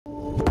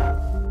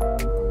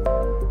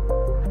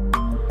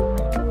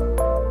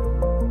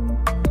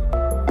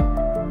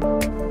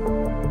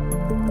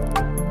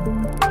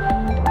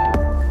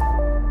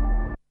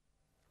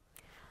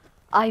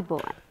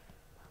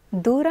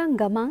අයිබෝවන් දූරං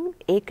ගමන්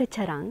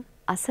ඒකචරං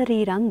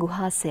අසරීරං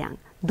ගුහාසයන්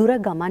දුර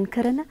ගමන්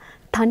කරන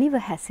තනිව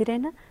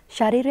හැසිරෙන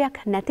ශරීරයක්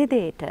නැති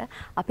දෙයට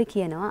අපි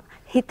කියනවා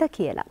හිත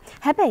කියලා.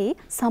 හැබැයි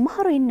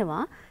සමහරු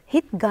ඉන්නවා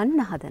හිත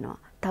ගන්න හදනවා.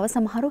 තව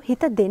සමහරු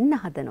හිත දෙන්න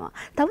හදනවා.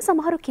 තව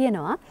සමහරු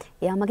කියනවා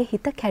එයා මගේ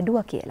හිත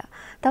කැඩුවා කියලා.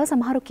 තව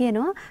සමහරු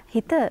කියනවා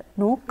හිත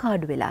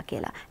නෝක්කාඩු වෙලා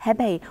කියලා.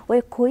 හැබැයි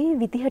ඔය කොයි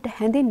විදිහට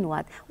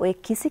හැඳින්නුවත් ඔය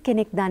කිසි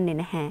කෙනෙක් දන්නේ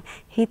නැහැ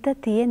හිත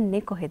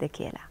තියෙන්නේ කොහෙද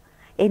කියලා.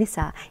 ඒ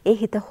නිසා ඒ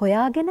හිත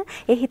හොයාගෙන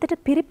ඒ හිතට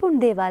පිරිපුන්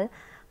දේවල්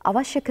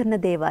අවශ්‍ය කරන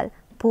දේවල්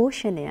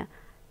පෝෂණය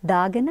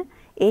දාගෙන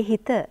ඒ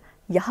හිත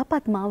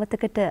යහපත්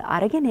මාවතකට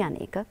අරගෙන යන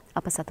එක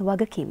අප සතු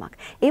වගකීමක්.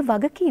 ඒ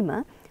වගකීම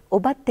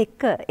ඔබත්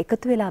එක්ක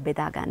එකතු වෙලා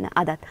බෙදා ගන්න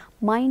අදත්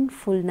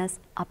මයින්ඩ්ෆුල්නස්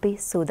අපේ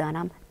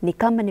සූදානම්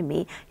නිකම්ම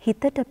නෙමේ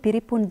හිතට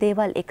පිරිපුන්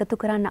දේවල් එකතු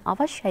කරන්න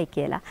අවශ්‍යයි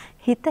කියලා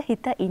හිත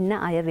ඉන්න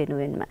අය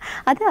වෙනුවෙන්ම.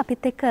 අද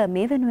අපිත් එක්ක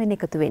මේ වෙනුවෙන්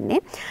එකතු වෙන්නේ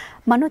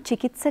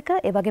මනෝචිකිත්සක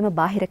ඒ වගේම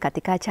බාහිර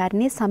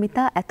කතිකාචාර්යනී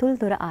සමිතා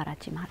ඇතුල්දොර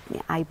ආරච්චි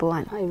මහත්මිය.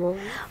 අයිබෝවන්.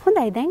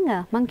 හොඳයි දැන්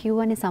මම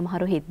කියවනේ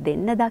සමහරු හිත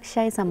දෙන්න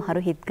දක්ෂයි,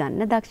 සමහරු හිත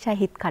ගන්න දක්ෂයි,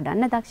 හිත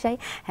කඩන්න දක්ෂයි.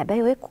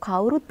 හැබැයි ඔය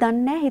කවුරුත්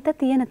දන්නේ නැහැ හිත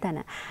තියෙන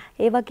තැන.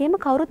 ඒ වගේම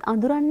කවුරුත්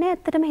අඳුරන්නේ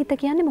ඇත්තටම හිත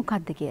කියන්නේ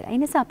මොකක්ද කියලා. ඒ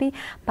නිසා අපි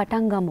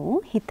පටන්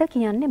ගමු හිත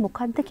කියන්නේ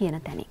මොකක්ද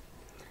කියන තැනින්.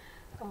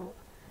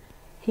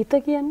 හිත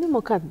කියන්නේ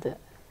මොකක්ද?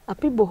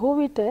 අපි බොහෝ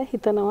විට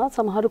හිතනවා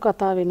සමහරු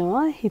කතා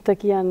වෙනවා හිත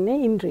කියන්නේ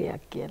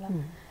ඉන්ද්‍රියක් කියලා.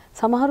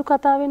 සමහරු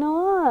කතා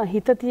වෙනවා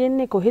හිත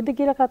තියෙන්නේ කොහෙද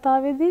කියලා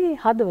කතාවේදී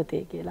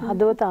හදවතේ කියලා.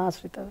 හදවත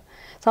ආශ්‍රිතව.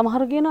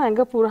 සමහරු කියනවා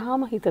ඇඟ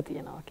පුරාම හිත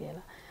තියෙනවා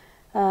කියලා.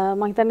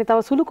 මම හිතන්නේ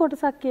තව සුළු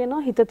කොටසක්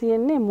කියනවා හිත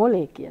තියෙන්නේ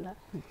මොලේ කියලා.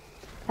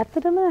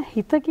 ඇත්තටම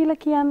හිත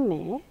කියලා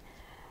කියන්නේ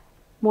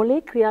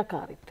මොලේ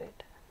ක්‍රියාකාරීත්වයට.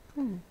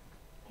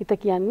 හිත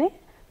කියන්නේ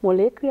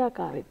මොලේ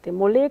ක්‍රියාකාරීත්වය.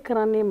 මොලේ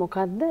කරන්නේ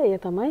මොකද්ද? ඒ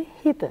තමයි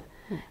හිත.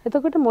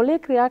 එතකොට මොලේ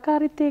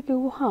ක්‍රියාකාරීත්වය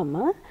කිව්වහම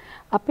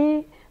අපේ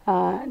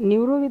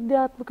නියුරෝ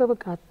විද්‍යාත්මකව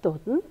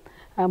ගත්තොත්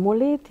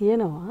මොලේ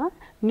තියෙනවා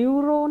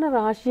නියුරෝන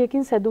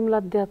රාශියකින් සැදුම්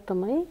ලද්දයක්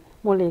තමයි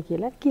මොලේ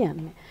කියලා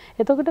කියන්නේ.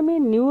 එතකොට මේ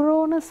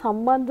නියුරෝන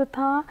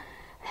සම්බන්ධතා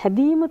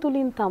හැදීම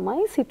තුලින්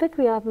තමයි සිත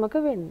ක්‍රියාත්මක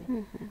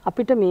වෙන්නේ.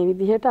 අපිට මේ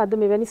විදිහට අද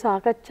මෙවැනි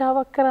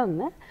සාකච්ඡාවක්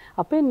කරන්න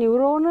අපේ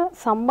නියුරෝන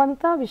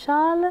සම්බන්ධතා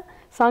විශාල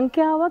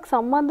සංඛ්‍යාවක්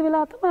සම්බන්ධ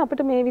වෙලා තමයි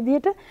අපිට මේ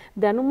විදිහට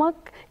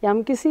දැනුමක්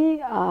යම්කිසි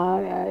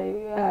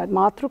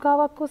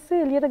මාතෘකාවක්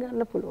ඔස්සේ එළියට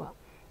ගන්න පුළුවන්.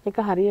 ඒක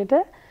හරියට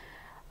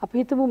අපි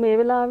හිතමු මේ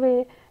වෙලාවේ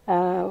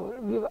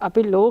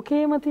අපි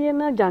ලෝකයේම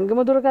තියෙන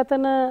ජංගම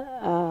දුරකථන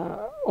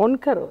ඔන්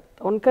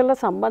කරලා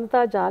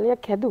සම්බන්ධතා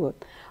ජාලයක්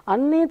හැදුවොත්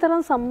අන්නේ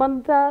තරම්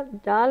සම්බන්ධතා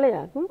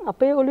ජාලයක්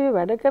අපේ ඔළුවේ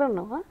වැඩ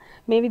කරනවා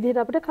මේ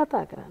විදිහට අපිට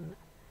කතා කරන්න.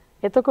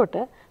 එතකොට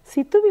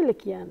සිතුවිලි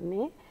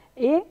කියන්නේ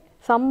ඒ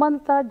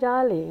සම්බන්ධතා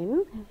ජාලයෙන්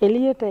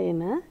එළියට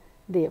එන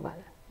දේවල්.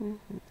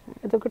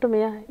 එතකොට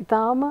මෙයා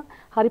ඊටාම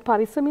හරි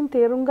පරිස්සමින්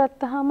තේරුම්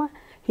ගත්තාම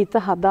හිත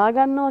හදා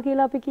ගන්නවා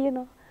කියලා අපි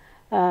කියනවා.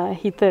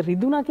 හිත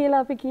රිදුනා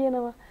කියලා අපි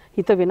කියනවා.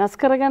 හිත වෙනස්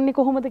කරගන්නේ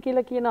කොහොමද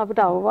කියලා කියනවා.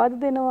 අපිට අවවාද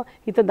දෙනවා.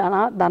 හිත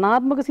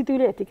ධනාත්මක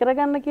සිතුවිලි ඇති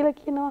කරගන්න කියලා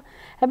කියනවා.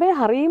 හැබැයි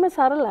හරීම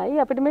සරලයි.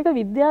 අපිට මේක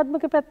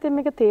විද්‍යාත්මක පැත්තෙන්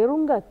මේක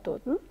තේරුම්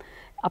ගත්තොත්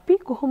අපි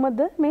කොහොමද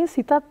මේ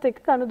සිතත් එක්ක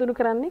ගනුදෙනු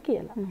කරන්නේ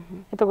කියලා.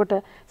 එතකොට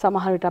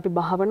සමහර විට අපි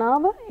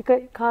භාවනාව එක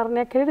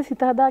කාරණයක් හැටියට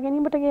සිත හදා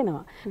ගැනීමට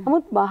ගෙනවා.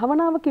 නමුත්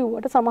භාවනාව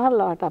කිව්වට සමහර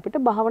ලාට අපිට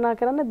භාවනා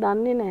කරන්න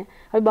දන්නේ නැහැ.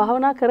 අපි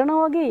භාවනා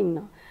කරනවා වගේ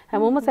ඉන්නවා.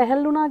 හැමෝම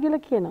සැහැල්ලුණා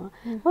කියලා කියනවා.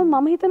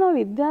 මම හිතනවා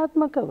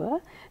විද්‍යාත්මකව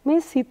මේ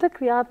සිත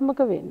ක්‍රියාත්මක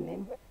වෙන්නේ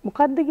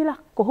මොකද්ද කියලා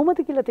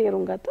කොහොමද කියලා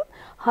තේරුම් ගත්තොත්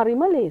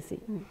හරිම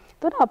ලේසියි.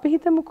 එතකොට අපි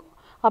හිතමුකෝ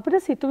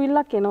අපිට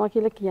සිතුවිල්ලක් එනවා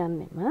කියලා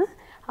කියන්නේම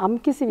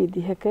කිසි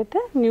විදිහකට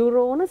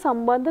නියුරෝන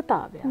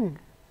සම්බන්ධතාවයක්.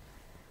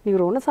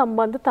 නියුරෝන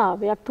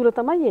සම්බන්ධතාවයක් තුල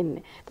තමයි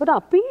එන්නේ. එතකොට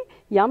අපි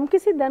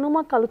යම්කිසි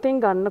දැනුමක් අලුතෙන්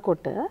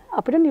ගන්නකොට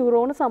අපිට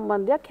නියුරෝන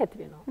සම්බන්ධයක් ඇති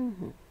වෙනවා.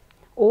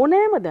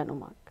 ඕනෑම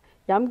දැනුමක්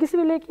යම්කිසි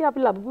වෙලේක අපි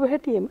ලැබුව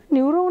හැටියෙම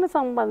නියුරෝන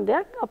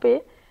සම්බන්ධයක් අපේ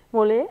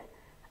මොලේ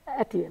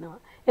ඇති වෙනවා.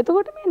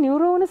 එතකොට මේ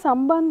නියුරෝන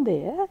සම්බන්ධය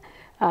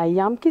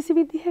යම්කිසි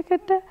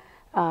විදිහකට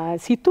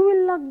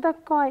සිතුවිල්ලක්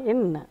දක්වා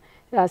එන්න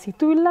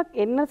සිතුවිල්ලක්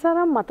එන්න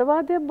තරම්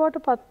මතවාදයක් බවට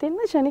පත්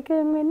වෙන්න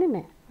ෂණිකයෙන් වෙන්නේ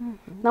නැහැ.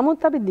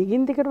 නමුත් අපි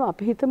දිගින් දිගටම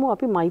අපි හිතමු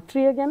අපි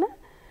මෛත්‍රිය ගැන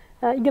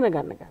ඉගෙන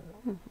ගන්නවා.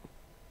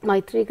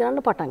 මෛත්‍රී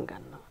කරන්න පටන්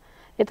ගන්නවා.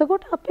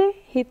 එතකොට අපේ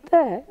හිත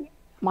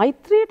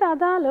මෛත්‍රියට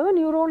අදාළව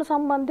නියුරෝන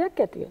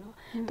සම්බන්ධයක් ඇති වෙනවා.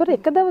 ඒතකොට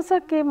එක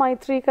දවසක් මේ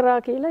මෛත්‍රී කරා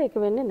කියලා ඒක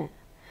වෙන්නේ නැහැ.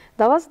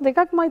 දවස්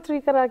දෙකක්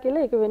මෛත්‍රී කරා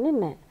කියලා ඒක වෙන්නේ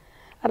නැහැ.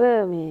 අර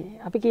මේ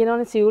අපි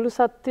කියනවානේ සියලු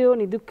සත්වයෝ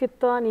නිදුක්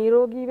වෙත්වා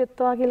නිරෝගී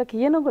වෙත්වා කියලා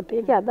කියනකොට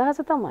ඒකේ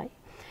අදහස තමයි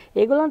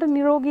ඒගොල්ලන්ට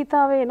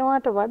නිරෝගීතාවය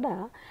එනවාට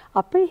වඩා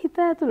අපේ හිත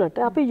ඇතුළට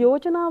අපි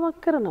යෝජනාවක්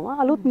කරනවා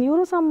අලුත්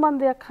නියුරෝ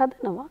සම්බන්ධයක්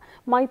හදනවා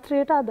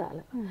මෛත්‍රියට අදාළ.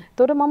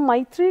 ඒතකොට මම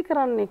මෛත්‍රී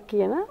කරන්නේ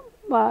කියන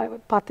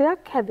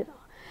පතයක් හැදෙනවා.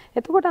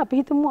 එතකොට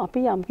අපි හිතමු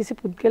අපි යම්කිසි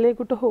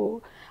පුද්ගලයෙකුට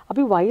හෝ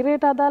අපි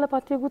වෛරයට අදාළ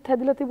පතයකුත්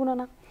හැදිලා තිබුණා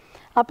නම්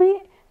අපි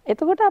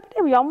එතකොට අපිට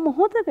යම්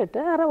මොහොතකට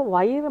අර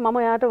වෛර මම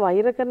යාට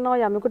වෛර කරනවා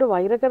යමෙකුට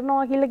වෛර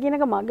කරනවා කියලා කියන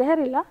එක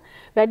මගහැරිලා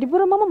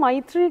වැඩිපුර මම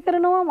මෛත්‍රී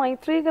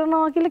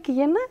කරනවා කියලා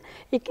කියන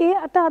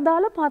එකේට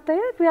අදාළ පතය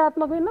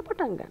ක්‍රියාත්මක වෙන්න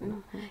පටන්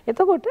ගන්නවා.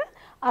 එතකොට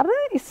අර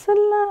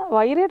ඉස්සල්ලා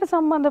වෛරයට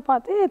සම්බන්ධ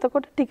පතේ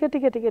එතකොට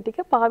ටික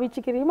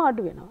පාවිච්චි කිරීම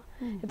අඩු වෙනවා.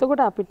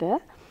 එතකොට අපිට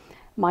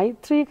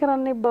මෛත්‍රී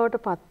කරන්නේ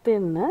බවට පත්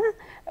වෙන්න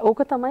ඕක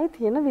තමයි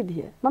තියෙන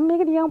විදිය. මම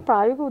මේක නිකන්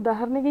ප්‍රායෝගික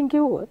උදාහරණයකින්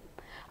කිව්වොත්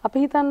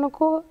අපි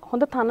හිතන්නකෝ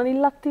හොඳ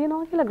තනනිල්ලක්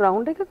තියෙනවා කියලා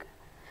ග්‍රවුන්ඩ් එකක.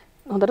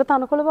 හොඳට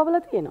තනකොළ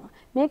බබලා තියෙනවා.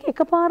 මේක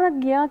එකපාරක්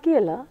ගියා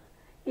කියලා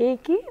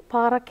ඒකේ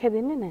පාරක්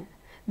හැදෙන්නේ නැහැ.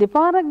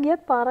 දෙපාරක්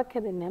ගියත් පාරක්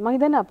හැදෙන්නේ නැහැ. මම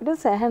හිතන්නේ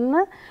අපිට සෑහෙන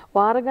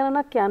වාර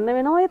ගණනක් යන්න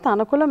වෙනවා ඒ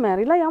තනකොළ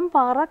මැරිලා යම්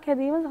පාරක්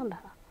හැදීම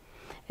සඳහා.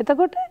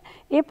 එතකොට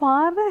ඒ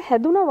පාර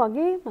හැදුනා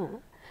වගේම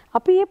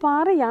අපි මේ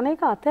පාරේ යන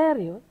එක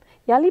අතෑරියොත්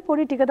යලි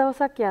පොඩි ටික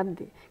දවසක්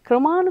යද්දී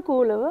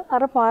ක්‍රමානුකූලව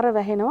අර පාර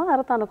වැහෙනවා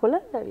අර තනකොළ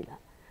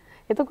දැවිලා.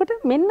 එතකොට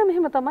මෙන්න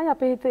මෙහෙම තමයි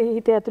අපේ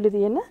හිතේ ඇතුලේ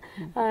තියෙන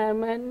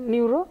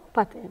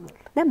නියුරෝපතේ.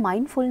 දැන්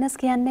මයින්ඩ්ෆුල්නස්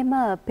කියන්නේම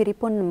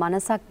පිරිපුන්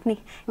මනසක්නේ.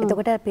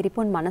 එතකොට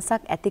පිරිපුන්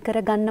මනසක් ඇති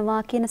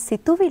කරගන්නවා කියන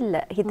සිතුවිල්ල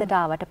හිතට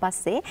ආවට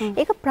පස්සේ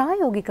ඒක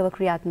ප්‍රායෝගිකව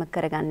ක්‍රියාත්මක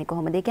කරගන්නේ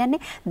කොහොමද? ඒ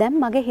කියන්නේ දැන්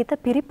මගේ හිත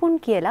පිරිපුන්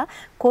කියලා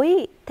කොයි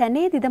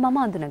තැනේදීද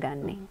මම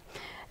අඳුනගන්නේ?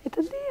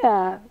 එතදී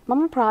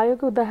මම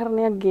ප්‍රායෝගික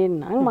උදාහරණයක්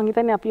ගේන්නම්. මම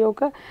හිතන්නේ අපි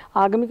ඕක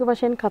ආගමික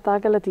වශයෙන් කතා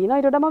කරලා තියෙනවා.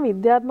 ඊට වඩා මම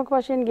විද්‍යාත්මක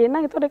වශයෙන් ගේන්නම්.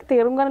 ඒතකොට ඒක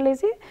තේරුම් ගන්න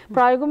ලේසි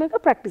ප්‍රායෝගිකව මේක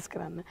ප්‍රැක්ටිස්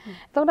කරන්න.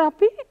 එතකොට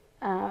අපි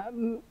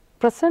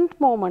ප්‍රසන්ට්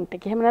මොමන්ට්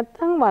එක. එහෙම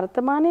නැත්නම්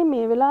වර්තමානයේ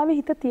මේ වෙලාවේ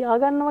හිත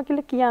තියාගන්නවා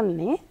කියලා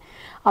කියන්නේ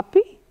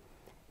අපි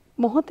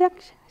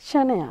මොහොතක්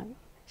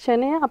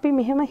ක්ෂණය අපි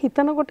මෙහෙම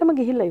හිතනකොටම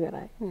ගිහිල්ලා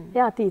ඉවරයි.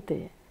 ඒ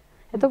අතීතය.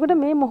 එතකොට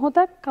මේ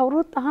මොහොතක්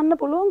කවුරුත් අහන්න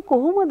පුළුවන්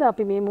කොහොමද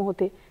අපි මේ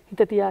මොහොතේ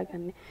හිත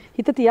තියාගන්නේ?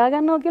 හිත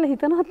තියාගන්නවා කියලා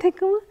හිතනවත්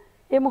එක්කම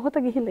ඒ මොහොත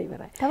ගිහිල්ලා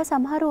ඉවරයි. තව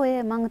සමහර ඔය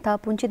මම තව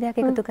පුංචි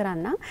දෙයක් එකතු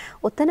කරන්නම්.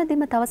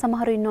 ඔතනදිම තව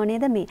සමහරු ඉන්නෝ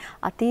නේද මේ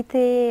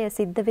අතීතයේ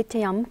සිද්ධ වෙච්ච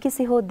යම්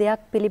කිසි හෝ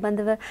දෙයක්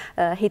පිළිබඳව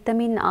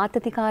හිතමින්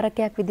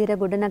ආතතිකාරකයක්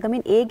විදිහට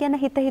ගොඩනගමින් ඒ ගැන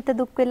හිත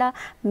දුක් වෙලා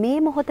මේ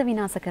මොහොත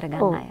විනාශ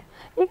කරගන්න අය.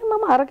 ඒක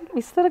මම අර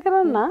විස්තර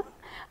කරන්න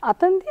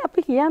අතෙන්දී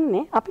අපි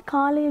කියන්නේ අපි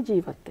කාලයේ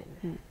ජීවත්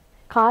වෙන්නේ.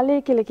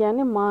 කාලය කියලා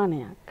කියන්නේ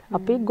මානයක්.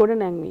 අපි ගොඩ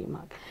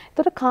නැංවීමක්.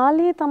 එතකොට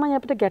කාලයේ තමයි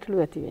අපිට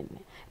ගැටලු ඇති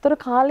වෙන්නේ. එතකොට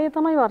කාලයේ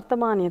තමයි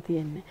වර්තමානයේ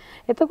තියෙන්නේ.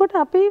 එතකොට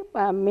අපි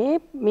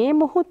මේ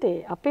මොහොතේ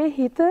අපේ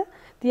හිත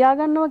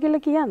තියාගන්නවා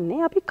කියලා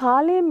කියන්නේ අපි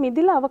කාලයෙන්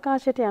මිදලා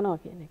අවකාශයට යනවා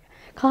කියන එක.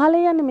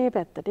 කාලය යන්නේ මේ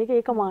පැත්තට. ඒක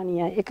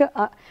ඒකමානීයයි.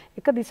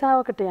 එක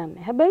දිශාවකට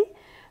යන්නේ. හැබැයි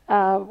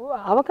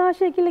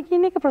අවකාශය කියලා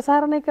කියන එක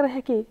ප්‍රසාරණය කර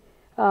හැකි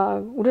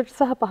උඩට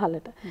සහ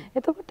පහළට.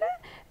 එතකොට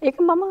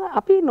ඒක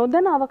අපි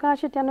නොදැන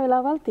අවකාශයට යන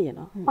වෙලාවල්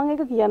තියෙනවා. මම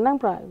ඒක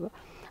කියන්නම්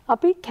ප්‍රායෝගිකව.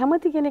 අපි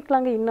කැමති කෙනෙක්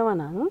ළඟ ඉන්නවා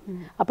නම්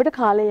අපිට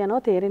කාලය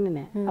යනවා තේරෙන්නේ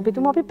නැහැ. අපි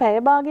තුමු අපි පැය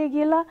භාගය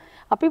කියලා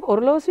අපි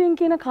ඔරලෝසුවෙන්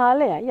කියන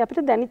කාලයයි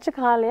අපිට දැනෙච්ච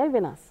කාලයයි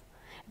වෙනස්.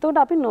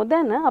 එතකොට අපි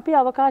නොදැන අපි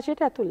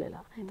අවකාශයට ඇතුල්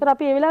වෙලා. එතකොට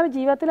අපි ඒ වෙලාවේ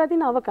ජීවත් වෙලා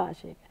තියෙන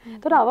අවකාශයක.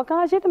 එතකොට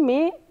අවකාශයට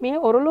මේ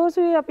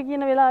ඔරලෝසුවේ අපි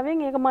කියන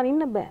වෙලාවෙන් ඒක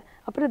මනින්න බෑ.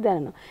 අපිට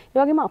දැනෙනවා. ඒ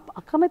වගේම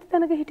අකමැති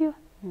තැනක හිටියොත්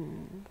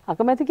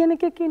අකමැති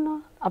කෙනෙක් ඉන්නවා.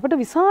 අපිට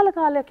විශාල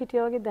කාලයක්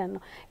හිටියා වගේ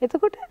දැනෙනවා.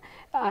 එතකොට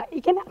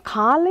ඒ කියන්නේ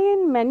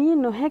කාලයෙන් මැනිය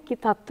නොහැකි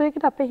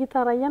තත්වයකට අපේ හිත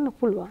අරන් යන්න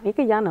පුළුවන්. ඒක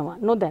යනවා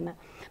නොදැන.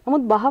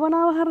 නමුත්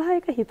භාවනාව හරහා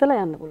ඒක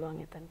හිතලා යන්න පුළුවන්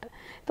එතනට.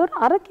 එතකොට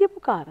අර කියපු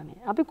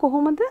කාරණේ අපි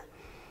කොහොමද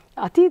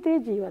අතීතයේ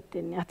ජීවත්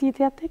වෙන්නේ?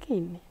 අතීතයත් එක්ක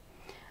ඉන්නේ.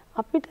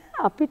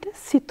 අපිට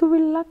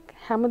සිතුවිල්ලක්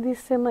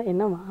හැමදෙස්සෙම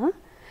එනවා.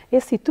 ඒ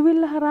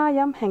සිතුවිල්ල හරහා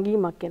යම්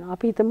හැඟීමක් එනවා.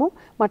 අපි හිතමු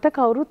මට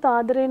කවුරුත්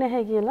ආදරේ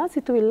නැහැ කියලා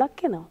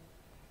සිතුවිල්ලක් එනවා.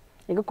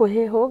 ඒක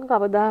කොහේ හෝ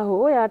කවදා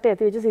හෝ එයාට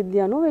ඇතිවෙච්ච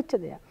සිද්ධිය අනුව වෙච්ච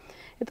දෙයක්.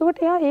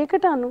 එතකොට එයා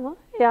ඒකට අනුව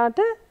එයාට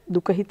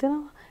දුක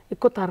හිතෙනවා,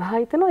 එක්ක තරහ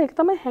හිතෙනවා. ඒක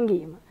තමයි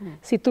හැඟීම.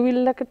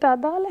 සිතුවිල්ලකට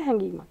අදාළ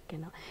හැඟීමක්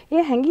එනවා.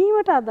 ඒ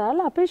හැඟීමට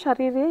අදාළ අපේ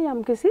ශරීරයේ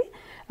යම්කිසි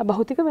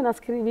භෞතික වෙනස්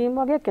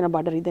කිරීම වගේක් එනවා.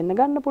 බඩ රිදෙන්න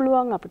ගන්න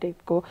පුළුවන්, අපිට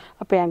එක්ක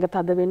අපේ ඇඟ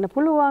තද වෙන්න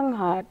පුළුවන්,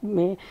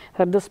 මේ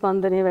හෘද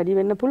ස්පන්දනය වැඩි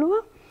වෙන්න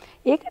පුළුවන්.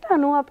 ඒකට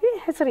අනුව අපි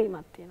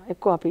හැසිරීමක් තියෙනවා.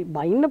 එක්ක අපි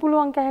බයින්න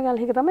පුළුවන්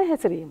කෑගල් එක තමයි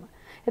හැසිරීම.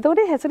 එතකොට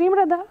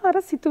හැසිරීමට අදාළ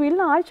අර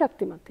සිතුවිල්ල ආයි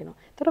ශක්තිමත් වෙනවා.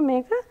 එතකොට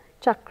මේක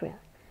චක්‍රයක්.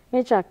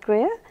 මේ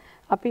චක්‍රය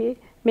අපි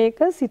මේක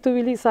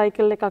සිතුවිලි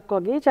සයිකල් එකක්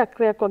වගේ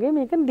චක්‍රයක් වගේ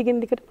මේක දිගින්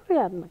දිගට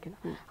ක්‍රියාත්මක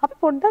වෙනවා. අපි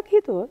පොඩ්ඩක්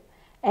හිතුවොත්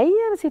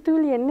ඇයි අර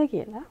සිතුවිලි එන්නේ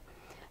කියලා.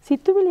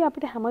 සිතුවිලි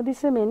අපිට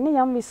හැමදෙස්සෙම එන්නේ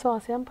යම්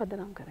විශ්වාසයන්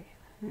පදනම්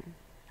කරගෙන.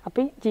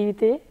 අපි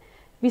ජීවිතේ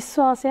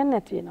විශ්වාසයන්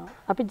නැති වෙනවා.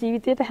 අපි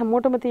ජීවිතේට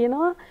හැමෝටම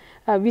තියෙනවා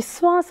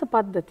විශ්වාස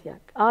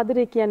පද්ධතියක්.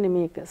 ආදරය කියන්නේ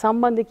මේක,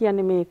 සම්බන්ධය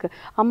කියන්නේ මේක,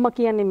 අම්මා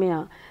කියන්නේ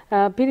මෙයා,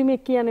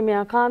 පිරිමික් කියන්නේ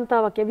මෙයා,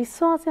 කාන්තාවක් කියන්නේ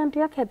විශ්වාසයන්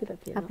ටිකක් හැදිලා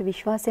තියෙනවා. අපි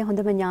විශ්වාසය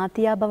හොඳම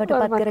ඥාතියා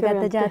බවට පත්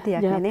කරගත්ත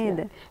જાතියක් නේද?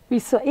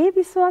 ඒ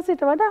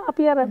විශ්වාසයට වඩා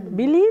අපි අර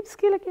බිලීව්ස්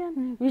කියලා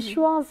කියන්නේ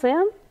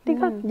විශ්වාසයන්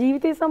ටිකක්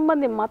ජීවිතේ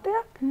සම්බන්ධයෙන්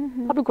මතයක්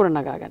අපි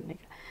ගොඩනගා ගන්න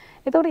එක.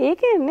 එතකොට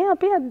ඒක එන්නේ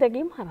අපේ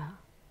අත්දැකීම් හරහා.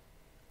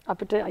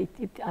 අපිට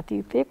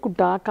අතීතයේ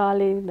කුඩා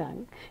කාලේ ඉඳන්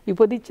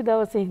ඉපදිච්ච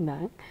දවසේ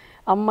ඉඳන්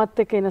අම්මත්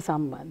එක්ක එන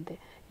සම්බන්ධය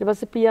ඊට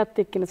පස්සේ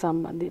පියත් එක්ක එන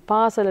සම්බන්ධය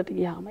පාසලට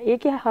ගියාම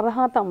ඒකේ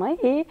හරහා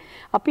තමයි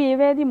අපි ඒ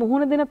වේදී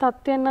මුහුණ දෙන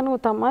තත්ත්වයන් අනුව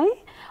තමයි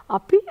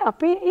අපි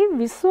අපේ ඒ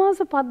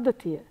විශ්වාස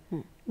පද්ධතිය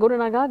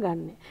ගොඩනගා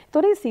ගන්න.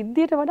 ඒතොර මේ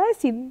සිද්ධියට වඩා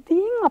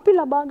සිද්ධියෙන් අපි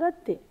ලබා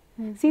ගත්තේ.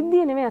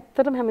 සිද්ධිය නෙමෙයි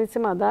ඇත්තටම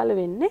හැමතිස්සෙම අදාළ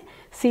වෙන්නේ.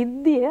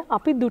 සිද්ධිය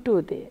අපි දුටුව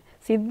දේ.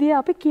 සිද්ධිය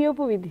අපි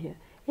කියවපු විදිය.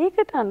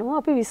 ඒකට අනුව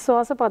අපි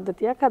විශ්වාස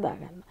පද්ධතියක්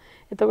හදාගන්නවා.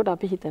 එතකොට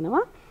අපි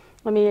හිතනවා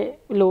මේ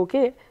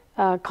ලෝකේ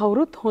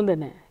කවුරුත් හොඳ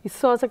නැහැ.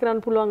 විශ්වාස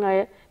කරන්න පුළුවන් අය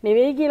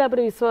නෙවෙයි කියලා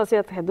අපිට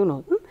විශ්වාසයක්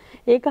හැදුනොත්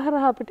ඒක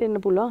හරහා අපිට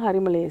එන්න පුළුවන්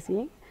හරිම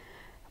ලේසියෙන්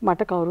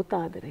මට කවුරුත්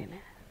ආදරේ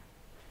නැහැ.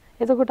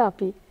 එතකොට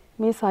අපි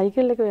මේ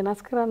සයිකල් එක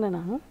වෙනස් කරන්න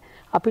නම්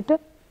අපිට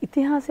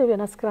ඉතිහාසය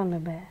වෙනස්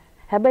කරන්න බෑ.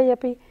 හැබැයි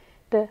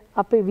අපිට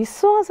අපේ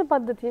විශ්වාස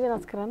පද්ධතිය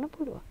වෙනස් කරන්න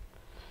පුළුවන්.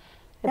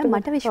 දැන්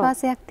මට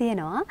විශ්වාසයක්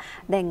තියෙනවා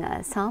දැන්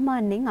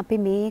සාමාන්‍යයෙන් අපි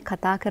මේ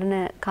කතා කරන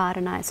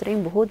කාරණා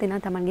ඇසුරින් බොහෝ දෙනා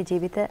තමන්ගේ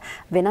ජීවිත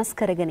වෙනස්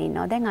කරගෙන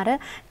ඉන්නවා. දැන් අර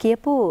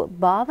කියපු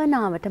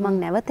භාවනාවට මම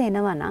නැවත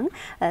එනවා නම්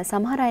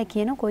සමහර අය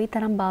කියන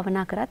කොයිතරම්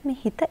භාවනා කරත් මේ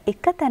හිත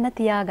එක තැන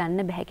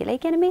තියාගන්න බෑ කියලා.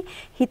 ඒ කියන්නේ මේ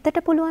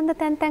හිතට පුළුවන් ද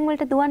තැන් තැන්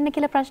වලට දුවන්න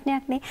කියලා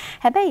ප්‍රශ්නයක් නේ.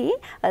 හැබැයි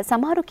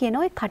සමහරු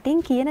කියනවා ඒ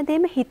කටින් කියන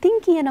දේම හිතින්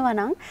කියනවා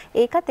නම්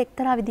ඒකත්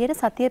එක්තරා විදියට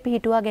සතිය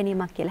පිහිටුවා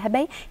ගැනීමක් කියලා.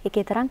 හැබැයි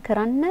ඒකේ තරම්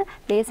කරන්න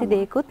ලේසි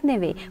දෙයක්වත්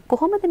නෙවෙයි.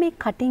 කොහොමද මේ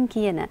කටින්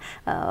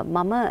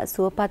මම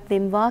සුවපත්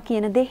වෙම්වා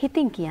කියන දේ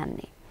හිතින්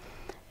කියන්නේ.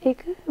 ඒක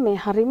මේ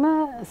හරිම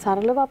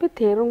සරලව අපි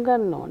තේරුම්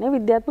ගන්න ඕනේ.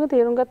 විද්‍යාත්මක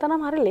තේරුම් ගත්තා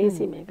නම් හරිය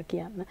ලේසි මේක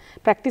කියන්න.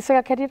 ප්‍රැක්ටිස්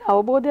එකක් හැටියට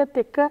අවබෝධයත්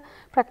එක්ක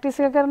ප්‍රැක්ටිස්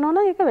එක කරනවා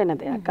නම් ඒක වෙන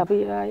දෙයක්. අපි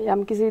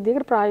යම් කිසි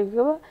විදිහකට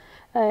ප්‍රායෝගිකව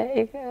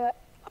ඒක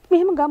අපි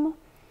මෙහෙම ගමු.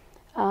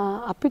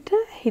 අපිට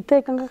හිත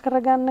එකඟ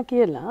කරගන්න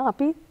කියලා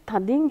අපි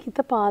තදින්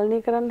හිත පාලනය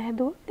කරන්න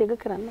හැදුවොත් ඒක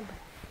කරන්න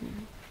බෑ.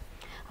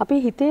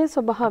 අපි හිතේ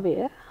ස්වභාවය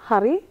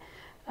හරි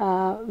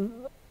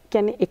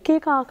කියන්නේ එක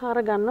එක ආකාර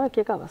ගන්නවා එක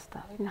එක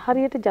අවස්ථාවක.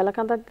 හරියට ජල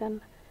කඳක් ගන්න.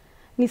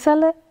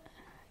 නිසල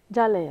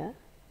ජලය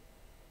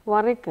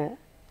වර එක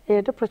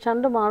ඒකට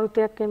ප්‍රචණ්ඩ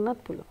මාරුතයක්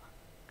වෙන්නත් පුළුවන්.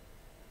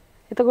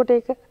 එතකොට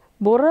ඒක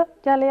බොර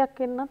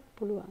ජලයක් වෙන්නත්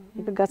පුළුවන්.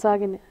 ඒක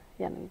ගසාගෙන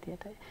යන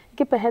විදියටයි.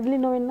 ඒක පැහැදිලි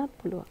නොවෙන්නත්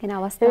පුළුවන්. එන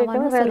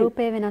අවස්ථාවන්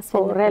ස්වරූපේ වෙනස්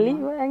වෙන්න රැලි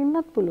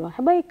වෙන්නත් පුළුවන්.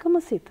 හැබැයි එකම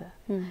සිත.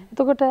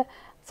 එතකොට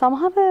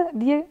සමහර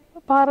දිය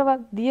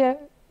පාරවල්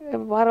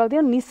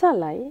දිය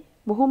නිසලයි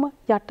බොහොම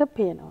යට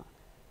පේනවා.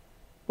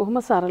 බොහොම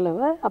සරලව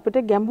අපිට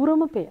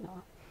ගැඹුරම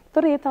පේනවා.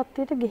 ඒතර ඒ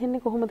தත්ත්වයට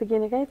ගෙහෙන්නේ කොහොමද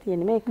කියන එකයි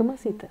තියෙන්නේ මේ එකම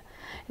සිත.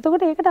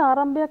 එතකොට ඒකට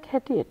ආරම්භයක්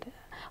හැටියට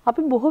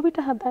අපි බොහෝ විට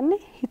හදන්නේ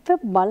හිත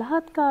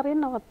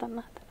බලහත්කාරයෙන්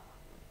නවත්තන්න හදනවා.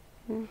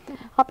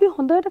 අපි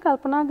හොඳට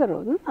කල්පනා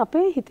කරොත්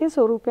අපේ හිතේ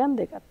ස්වરૂපයන්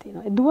දෙකක්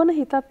තියෙනවා. දුවන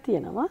හිතක්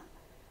තියෙනවා.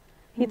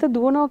 හිත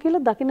දුවනවා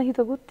කියලා දකින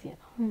හිතකුත්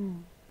තියෙනවා.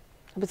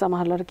 අපි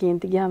සමහරවල්ලාට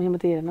කේන්ති ගියාම එහෙම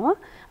තේරෙනවා.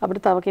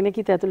 අපිට තව කෙනෙක්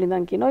හිත ඇතුළේ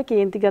ඉඳන් කියනවා ඒ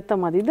කේන්ති ගත්තා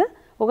මදිද?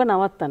 ඔක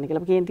නවත්තන්න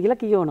කියලා. අපි කේන්ති කියලා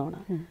කියවනවා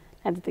නා.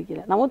 ඇදිත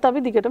කියලා. නමුත් අපි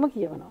දිගටම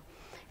කියවනවා.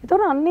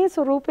 ඒතොර අන්නේ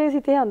ස්වરૂපයේ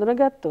සිතේ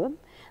අඳුනගත්තොත්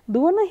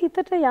දුවන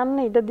හිතට යන්න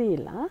ඉඩ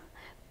දීලා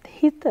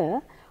හිත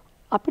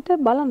අපිට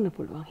බලන්න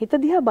පුළුවන්. හිත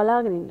දිහා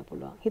බලාගෙන ඉන්න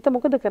පුළුවන්. හිත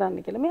මොකද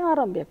කරන්නේ කියලා මේ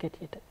ආරම්භයක්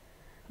හැටියට.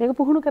 මේක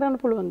පුහුණු කරන්න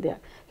පුළුවන් දෙයක්.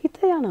 හිත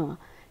යනවා.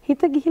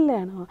 හිත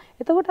ගිහිල්ලා යනවා.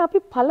 එතකොට අපි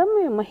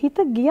පළමුවෙන්ම හිත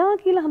ගියා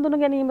කියලා හඳුන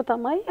ගැනීම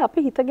තමයි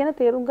අපි හිත ගැන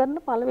තේරුම්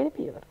ගන්න පළවෙනි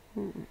පියවර.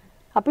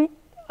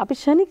 අපි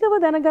ෂණිකව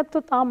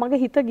දැනගත්තොත්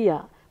මගේ හිත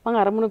ගියා. මං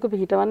අරමුණක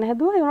පිහිටවන්න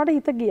හැදුවා. ඒ උනාට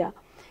හිත ගියා.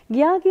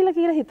 ගියා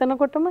කියලා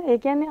හිතනකොටම ඒ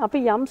කියන්නේ අපි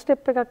යම්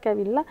ස්ටෙප් එකක්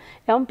ඇවිල්ලා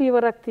යම්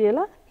පියවරක්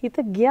තියලා හිත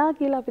ගියා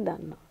කියලා අපි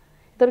දන්නවා.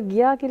 ඒතර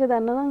ගියා කියලා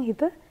දන්නා නම්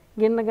හිත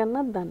ගෙන්න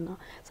ගන්නත් දන්නවා.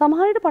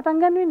 සමහර විට පටන්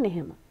ගන්න වෙන්නේ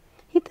එහෙම.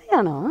 හිත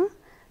යනවා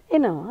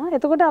එනවා.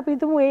 එතකොට අපි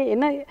හිතමු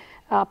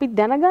අපි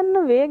දැනගන්න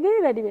වේගය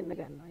වැඩි වෙන්න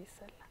ගන්නවා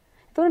ඉස්සෙල්ලා.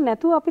 ඒතකොට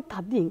නැතුව අපි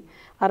තදින්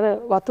අර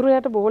වතුර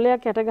යට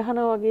බෝලයක් යට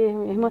ගන්නවා වගේ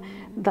එහෙම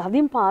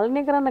තදින්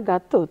පාලනය කරන්න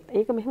ගත්තොත්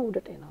ඒක මෙහෙම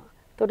උඩට එනවා.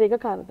 ඒතකොට ඒක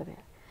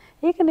කරදරයක්.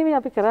 ඒක නෙමෙයි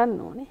අපි කරන්න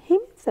ඕනේ.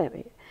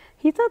 හිමිසරේ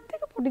හිතත්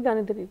එක පොඩි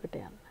ගණිතයකට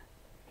යන්න.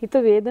 හිත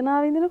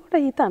වේදනාව විඳිනකොට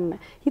හිතන්න.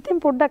 හිතෙන්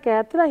පොඩ්ඩක්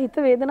ඈත් වෙලා හිත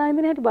වේදනාව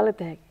විඳින හැටි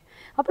බලත හැකියි.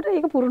 අපිට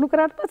ඒක පුරුදු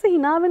කරාට පස්සේ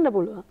hina වෙන්න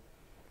පුළුවන්.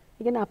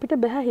 ඒ කියන්නේ අපිට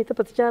බෑ හිත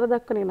ප්‍රතිචාර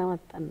දක්වන එක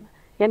නවත්තන්න.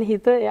 يعني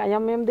හිත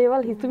යම්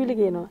දේවල් හිතුවිලි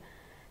කියනවා.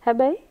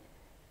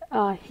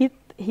 හැබැයි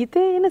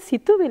හිතේ එන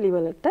සිතුවිලි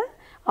වලට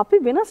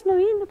අපි වෙනස්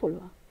නොවී ඉන්න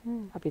පුළුවන්.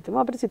 අපි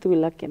හිතමු අපිට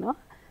සිතුවිල්ලක් එනවා.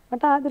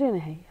 මට ආදරේ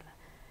නැහැ කියලා.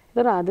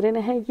 ඒතර ආදරේ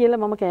නැහැ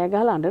කියලා මම කෑ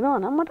ගහලා අඬනවා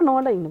නම් මට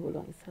නොවඩ ඉන්න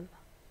පුළුවන්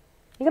ඉස්සෙල්ලා.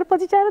 ඒකට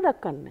ප්‍රතිචාර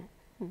දක්වන්නේ.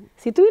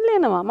 සිතුවිල්ල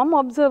එනවා මම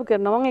ඔබ්සර්ව්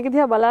කරනවා මම ඒක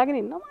දිහා බලාගෙන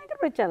ඉන්නවා මම ඒකට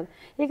ප්‍රතිචාර.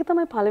 ඒක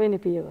තමයි පළවෙනි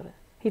පියවර.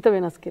 හිත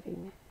වෙනස්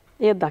කිරීම.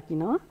 එය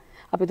දකින්නවා.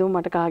 අපි තුමු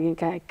මට කාගෙන්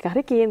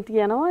හරි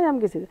කේන්ති යනවා යම්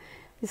කිසිද.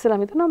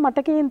 ඉස්සෙල්ලාම හිතනවා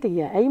මට කේන්ති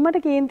ගියා. ඇයි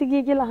මට කේන්ති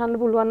ගියේ කියලා අහන්න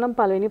පුළුවන් නම්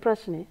පළවෙනි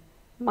ප්‍රශ්නේ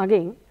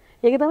මගෙන්.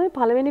 ඒක තමයි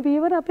පළවෙනි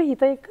පියවර අපේ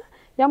හිත එක්ක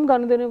යම්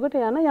ගනුදෙනුවකට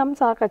යන යම්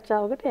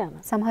සාකච්ඡාවකට යන.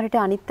 සමහර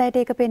විට අනිත්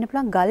අයට ඒක පේන්න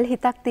පුළුවන් ගල්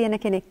හිතක් තියෙන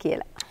කෙනෙක්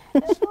කියලා.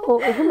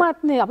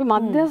 එහෙමත් නේ අපි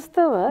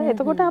මධ්‍යස්තව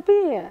එතකොට අපි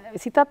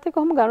සිතත් එක්ක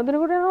කොහොම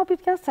ගනුදෙනුවකට යනවා අපි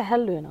ටිකක්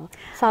සැහැල්ලු වෙනවා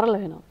සරල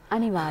වෙනවා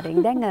අනිවාර්යෙන්.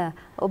 දැන්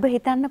ඔබ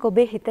හිතන්නක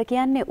ඔබේ හිත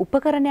කියන්නේ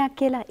උපකරණයක්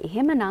කියලා.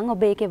 එහෙමනම්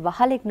ඔබ ඒකේ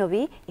වහලෙක්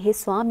නොවි එහි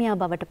ස්වාමියා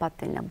බවට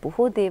පත් වෙන්න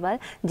බොහෝ දේවල්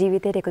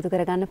ජීවිතයට එකතු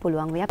කරගන්න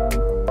පුළුවන් වෙයක්.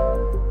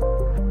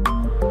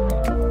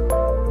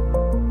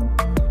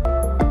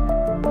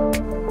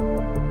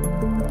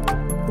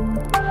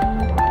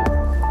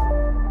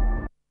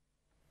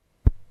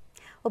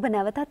 ඔබ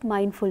නැවතත්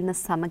මයින්ඩ්ෆුල්නස්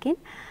සමගින්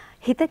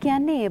හිත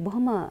කියන්නේ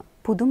බොහොම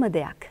පුදුම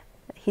දෙයක්.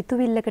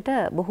 හිතුවිල්ලකට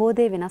බොහෝ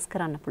දේ වෙනස්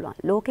කරන්න පුළුවන්.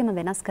 ලෝකෙම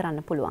වෙනස්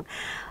කරන්න පුළුවන්.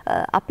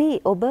 අපි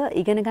ඔබ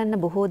ඉගෙන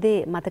ගන්න බොහෝ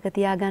දේ මතක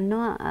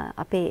තියාගන්නවා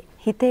අපේ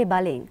හිතේ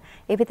බලයෙන්.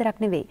 ඒ විතරක්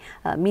නෙවෙයි.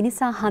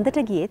 මිනිසා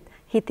හඳට ගියෙත්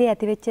හිතේ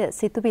ඇතිවෙච්ච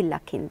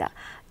සිතුවිල්ලක් හින්දා.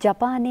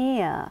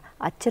 ජපානයේ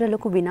අච්චර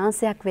ලොකු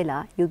විනාශයක්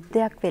වෙලා,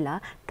 යුද්ධයක් වෙලා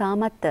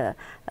තාමත්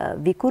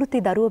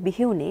විකෘති දරුවෝ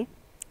බිහි වුණේ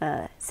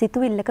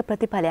සිතුවිල්ලක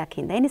ප්‍රතිඵලයක්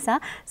හින්දා. ඒ නිසා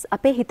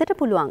අපේ හිතට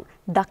පුළුවන්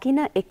දකින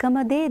එකම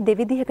දේ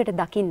දෙවිදිහකට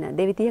දකින්න,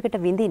 දෙවිදිහකට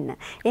විඳින්න.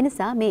 ඒ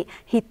නිසා මේ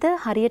හිත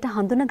හරියට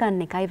හඳුන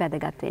ගන්න එකයි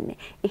වැදගත් වෙන්නේ.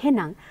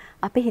 එහෙනම්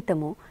අපි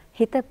හිතමු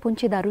හිත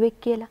පුංචි දරුවෙක්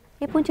කියලා.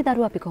 ඒ පුංචි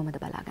දරුවා අපි කොහොමද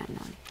බලා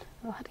ගන්න ඕනේ?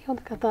 හරි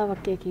හොඳ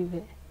කතාවක්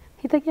කිව්වේ.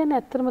 හිත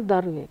කියන්නේ ඇත්තටම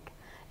දරුවෙක්.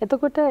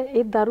 එතකොට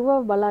ඒ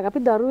දරුවා අපි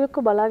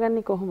දරුවෙක්ව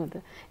බලාගන්නේ කොහොමද?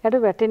 එයාට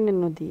වැටෙන්නේ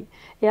නොදී.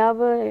 එයාව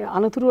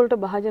අනතුරු වලට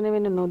භාජන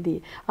වෙන්න නොදී.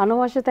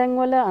 අනවශ්‍ය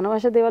තැන්වල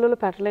අනවශ්‍ය දේවල් වල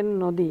පැටලෙන්න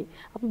නොදී.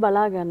 අපි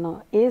බලා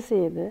ගන්නවා.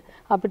 ඒසේද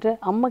අපිට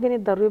අම්මා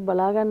කෙනෙක් දරුවෙක්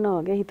බලා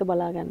ගන්නවා වගේ හිත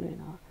බලා ගන්න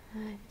වෙනවා.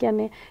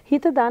 කියන්නේ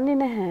හිත දන්නේ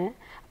නැහැ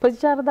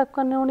ප්‍රතිචාර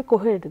දක්වන්න ඕනේ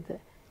කොහෙටද?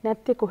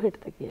 නැත්තේ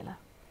කොහෙටද කියලා.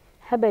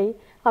 හැබැයි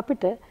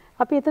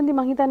අපි එතනදී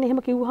මං හිතන්නේ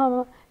එහෙම කිව්වහම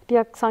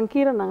ටිකක්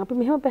සංකීර්ණ නම් අපි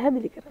මෙහෙම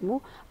පැහැදිලි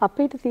කරමු.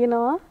 අපිට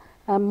තියෙනවා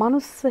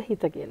මනුස්ස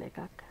හිත කියලා එකක්.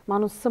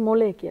 මනුස්ස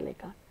මොලේ කියලා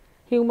එකක්.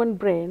 human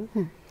brain.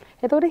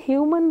 එතකොට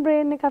human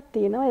brain එකක්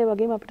තියෙනවා. ඒ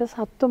වගේම අපිට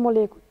සත්ත්ව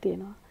මොලේකුත්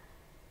තියෙනවා.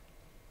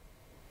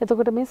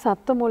 එතකොට මේ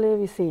සත්ත්ව මොලේ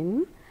විසින්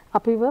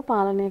අපිව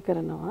පාලනය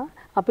කරනවා.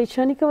 අපි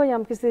ක්ෂණිකව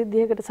යම්කිසි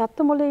විදිහකට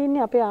සත්ත්ව මොලේ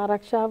ඉන්නේ අපේ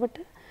ආරක්ෂාවට.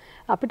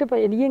 අපිට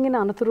එළියෙන් එන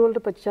අනතුරු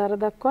වලට ප්‍රතිචාර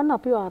දක්වන්න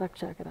අපිව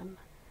ආරක්ෂා කරන්න.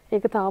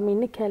 ඒක තාම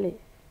ඉන්නේ කැලේ.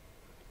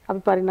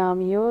 අපි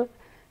පරිණාමීයව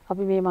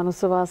අපි මේ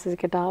මනුස්ස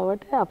වාසයකට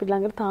ආවට අපි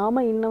ළඟ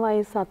තාම ඉන්නවා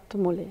ඒ සත්ත්ව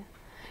මොලය.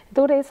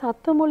 එතකොට ඒ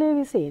සත්ත්ව මොලය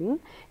විසින්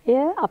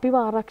එය අපිව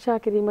ආරක්ෂා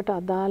කිරීමට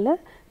අදාළ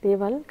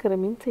දේවල්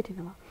කරමින්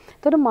සිටිනවා.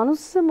 එතකොට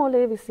මනුස්ස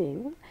මොලය විසින්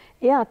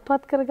එය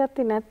අත්පත්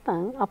කරගත්තේ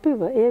නැත්නම්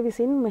අපිව ඒ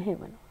විසින්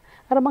මෙහෙවනවා.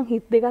 අර මං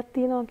හිත දෙකක්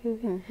තියෙනවා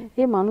කිව්වේ.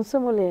 ඒ මනුස්ස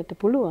මොලයට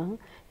පුළුවන්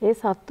ඒ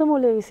සත්ත්ව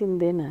මොලය විසින්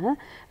දෙන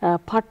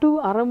පටු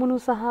අරමුණු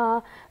සහ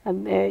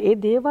ඒ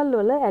දේවල්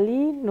වල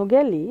ඇලී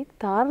නොගැලී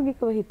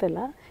තාර්කිකව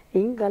හිතලා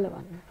එයින්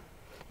ගලවන්න.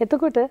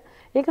 එතකොට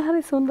ඒක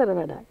හරි සුන්දර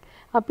වැඩක්.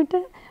 අපිට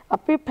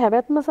අපේ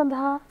පැවැත්ම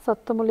සඳහා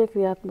සත්ත්ව මොලය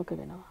ක්‍රියාත්මක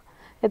වෙනවා.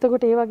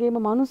 එතකොට ඒ වගේම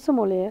මනුස්ස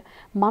මොලය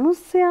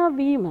මනුස්සයා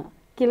වීම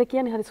කියලා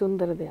කියන්නේ හරි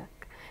සුන්දර දෙයක්.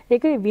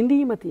 ඒකේ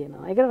විඳීම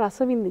තියෙනවා. ඒකට රස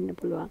විඳින්න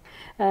පුළුවන්.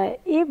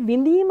 ඒ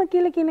විඳීම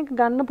කියලා කියන එක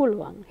ගන්න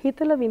පුළුවන්.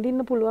 හිතලා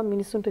විඳින්න පුළුවන්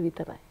මිනිස්සුන්ට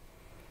විතරයි.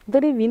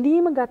 ඒතරේ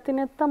විඳීම ගත්තේ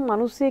නැත්නම්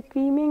මිනිස්සෙක්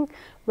වීමෙන්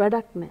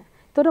වැඩක් නැහැ.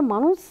 ඒතර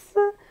මනුස්ස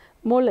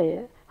මොලය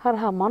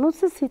හරහා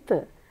මනුස්ස සිත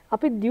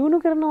අපි දියුණු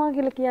කරනවා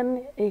කියලා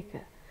කියන්නේ ඒක.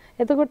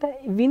 එතකොට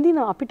විඳින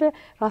අපිට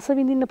රස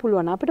විඳින්න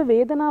පුළුවන්. අපිට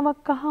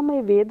වේදනාවක් අහම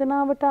ඒ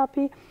වේදනාවට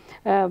අපි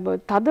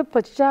තද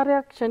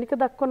ප්‍රතිචාරයක් ක්ෂණික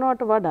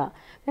දක්වනවට වඩා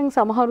දැන්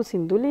සමහරු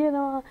සින්දු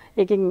ලියනවා.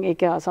 ඒකෙන්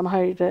ඒක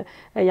සමහර විට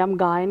යම්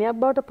ගායනයක්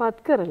බවට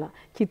පත් කරලා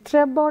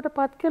චිත්‍රයක් බවට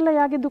පත් කරලා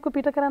යාගේ දුක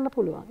පිට කරන්න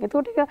පුළුවන්.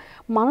 එතකොට ඒක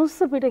මනුස්ස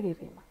පිට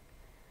කිරීම.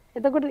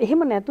 එතකොට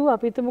එහෙම නැතුව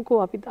අපි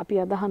හිතමුකෝ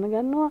අපි අදහන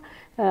ගන්නවා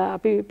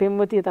අපි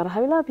පෙම්වතිය තරහ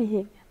වෙලා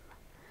පිහින් යනවා.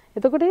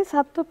 එතකොට ඒ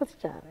සත්ව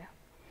ප්‍රතිචාරය.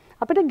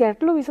 අපිට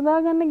ගැටලු විසඳා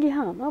ගන්න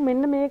ගියාම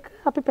මෙන්න මේක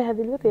අපි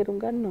පැහැදිලිව තේරුම්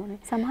ගන්න ඕනේ.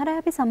 සමහර අය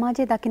අපි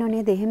සමාජයේ දකින්න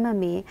නේද එහෙම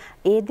මේ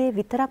ඒ දේ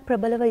විතරක්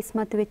ප්‍රබලව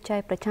ඉස්මතු වෙච්ච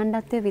අය,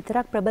 ප්‍රචණ්ඩත්වයේ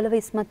විතරක් ප්‍රබලව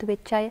ඉස්මතු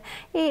වෙච්ච අය,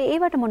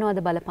 ඒවට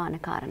මොනවද බලපාන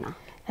කාරණා?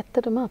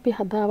 ඇත්තටම අපි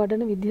හදා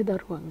වඩන විදිහ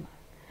දරුවන්.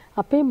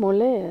 අපේ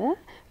මොළය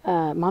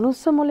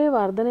මනුස්ස මොළය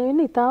වර්ධනය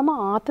වෙන්න ඉතාම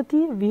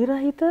ආතතිය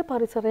විරහිත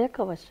පරිසරයක්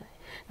අවශ්‍යයි.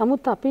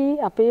 නමුත්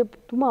අපේ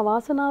තුම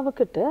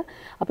අවාසනාවකට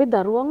අපේ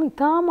දරුවන්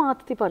ඉතාම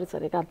ආතති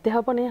පරිසරයක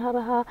අධ්‍යාපනය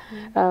හරහා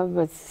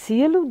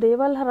සියලු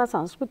දේවල් හරහා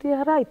සංස්කෘතිය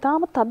හරහා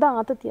ඉතාම තද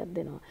ආතතියක්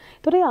දෙනවා.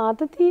 ඒතර ඒ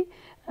ආතති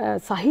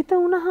සහිත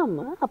වුණාම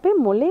අපේ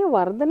මොළයේ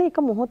වර්ධනය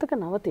එක මොහොතක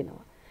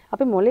නවතිනවා.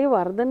 අපේ මොළයේ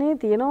වර්ධනයේ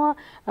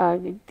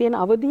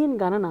තියෙන අවදීන්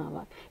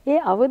ගණනාවක්. ඒ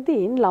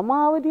අවදීන්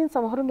ළමා අවදීන්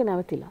සමහරුන්ගේ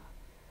නැවතිලා.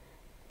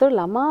 ඒතර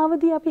ළමා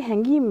අවදී අපි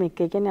හැංගීම් එක්ක,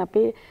 ඒ කියන්නේ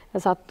අපේ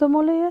සත්ව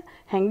මොළය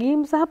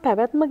හැංගීම් සහ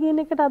පැවැත්ම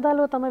කියන එකට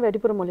අදාළව තමයි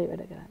වැඩිපුර මොළය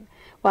වැඩ කරන්නේ.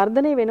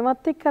 වර්ධනය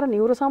වෙනවත් එක්ක අර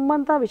නියුරෝ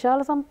සම්බන්ධතා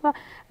විශාල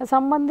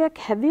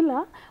සම්බන්ධයක්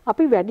හැදිලා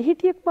අපි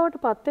වැඩිහිටියෙක්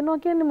බවට පත් වෙනවා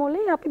කියන්නේ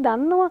මොළේ අපි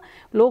දන්නවා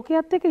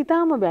ලෝකයේත් එක්ක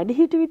ඊටාම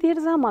වැඩිහිටි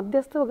විදියට සහ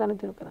මධ්‍යස්ථව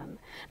ගණිතය කරන්න.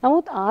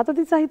 නමුත්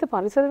ආතති සහිත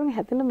පරිසරයෙන්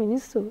හැදෙන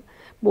මිනිස්සු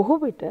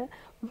බොහෝ විට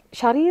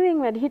ශරීරයෙන්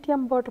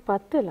වැඩිහිටියන් බවට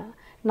පත් වෙලා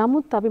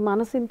නමුත් අපි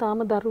මනසින්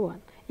තාම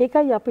දරුවන්.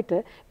 ඒකයි අපිට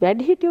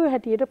වැඩිහිටියෝ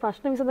හැටියට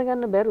ප්‍රශ්න විසඳ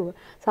ගන්න බැරුව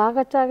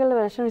සාකච්ඡා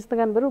කරලා ප්‍රශ්න විසඳ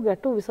ගන්න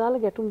බැරුව විශාල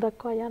ගැටුම්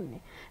දක්වා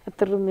යන්නේ.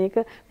 ඇත්තටම මේක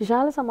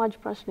විශාල සමාජ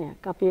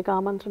ප්‍රශ්නයක්. අපි ඒක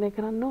ආමන්ත්‍රණය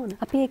කරන්න ඕන.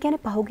 අපි ඒ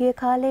කියන්නේ පහුගිය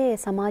කාලේ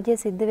සමාජයේ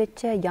සිද්ධ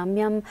වෙච්ච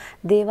යම්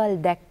දේවල්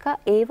දැක්කා.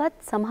 ඒවත්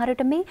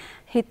සමහරට මේ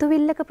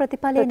හිතුවිල්ලක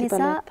ප්‍රතිඵලය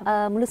නිසා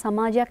මුළු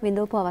සමාජයක්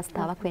විඳවපු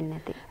අවස්ථාවක් වෙන්න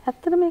ඇති.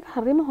 ඇත්තටම මේක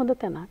හරිම හොඳ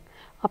තැනක්.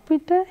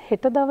 අපිට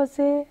හෙට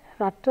දවසේ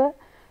රට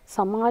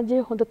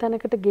සමාජයේ හොඳ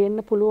තැනකට ගේන්න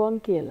පුළුවන්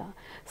කියලා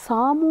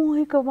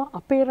සාමූහිකව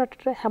අපේ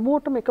රටට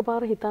හැමෝටම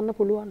එකපාර හිතන්න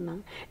පුළුවන් නම්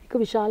ඒක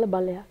විශාල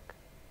බලයක්.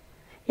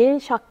 ඒ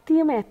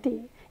ශක්තියම ඇති.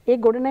 ඒ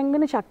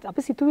ගොඩනැංගෙන ශක්තිය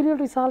අපි සිතුවිලි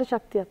වලට විශාල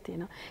ශක්තියක්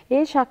තියෙනවා.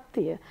 ඒ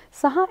ශක්තිය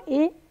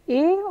සහ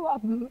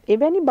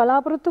එවැනි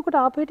බලාපොරොත්තුකට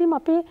ආපෙටිම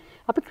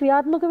අපි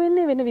ක්‍රියාත්මක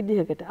වෙන්නේ වෙන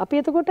විදිහකට. අපි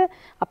එතකොට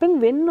අපෙන්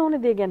වෙන්න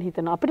ඕන දේ ගැන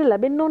හිතනවා. අපිට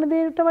ලැබෙන්න ඕන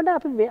දේට වඩා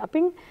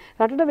අපෙන්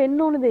රටට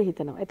වෙන්න ඕන දේ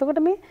හිතනවා. එතකොට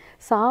මේ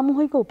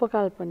සාමූහික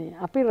උපකල්පනය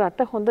අපි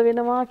රට හොඳ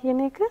වෙනවා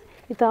කියන එක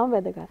ඉතාම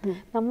වැදගත්.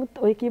 නමුත්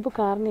ඔය කියපු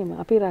කාරණේම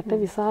අපි රට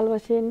විශාල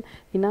වශයෙන්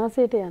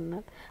විනාශයට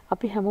යන්නත්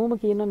අපි හැමෝම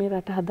කියනවා මේ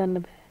රට හදන්න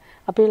බෑ.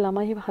 අපේ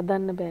ළමයි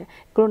හදන්න බෑ.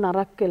 ඒගොල්ලෝ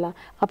නරක වෙලා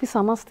අපි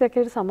සමස්තයක්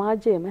ඇරෙ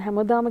සමාජයේම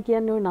හැමදාම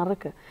කියන්නේ ওই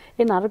නරක.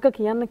 ඒ නරක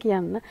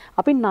කියන්න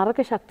අපි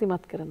නරක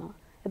ශක්තිමත් කරනවා.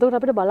 එතකොට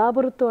අපිට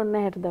බලාපොරොත්තු වෙන්නේ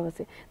නැහැ හෙට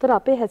දවසේ. එතකොට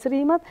අපේ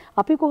හැසිරීමත්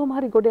අපි කොහොම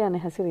හරි ගොඩ යන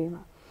හැසිරීම.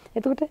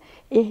 එතකොට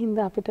ඒ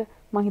හින්දා අපිට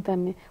මම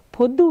හිතන්නේ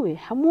පොදුවේ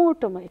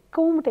හැමෝටම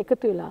එකවුමට එකතු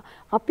වෙලා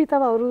අපි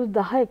තව අවුරුදු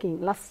 10කින්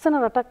ලස්සන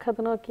රටක්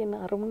හදනවා කියන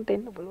අරමුණට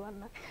එන්න පුළුවන්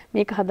නම්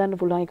මේක හදන්න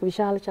පුළුවන් ඒක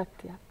විශාල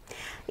ශක්තියක්.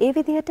 ඒ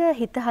විදිහට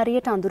හිත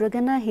හරියට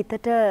අඳුරගෙන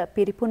හිතට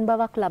පිරිපුන්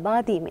බවක්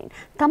ලබා දීමෙන්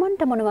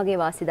Tamanට මොන වගේ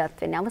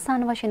වාසිදාත් වෙන්නේ?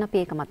 අවසාන වශයෙන් අපි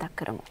ඒක මතක්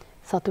කරමු.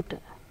 සතුට.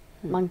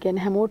 මං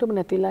කියන්නේ හැමෝටම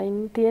නැතිලා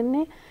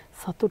තියෙන්නේ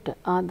සතුට,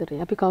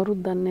 ආදරය. අපි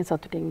කවුරුත් දන්නේ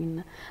සතුටෙන්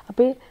ඉන්න.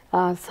 අපේ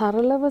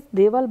සරලව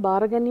දේවල්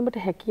බාර ගැනීමට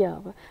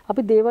හැකියාව.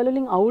 අපි දේවල්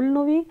වලින් අවුල්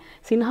නොවි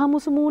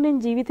සිනහමුසු මූණෙන්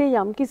ජීවිතේ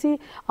යම්කිසි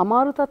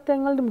අමාරු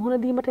තත්ත්වයන් වලට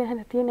මුහුණ දීමට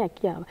තියෙන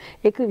හැකියාව.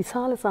 ඒක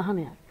විශාල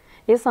සහනයක්.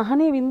 ඒ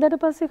සහනේ වින්දට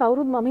පස්සේ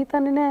කවුරුත් මම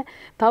හිතන්නේ නැහැ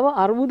තව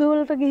අරුමුද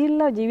වලට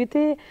ගිහිල්ලා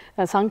ජීවිතේ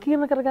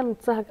සංකීර්ණ කරගන්න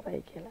උත්සාහ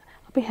කරයි කියලා.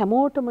 අපි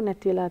හැමෝටම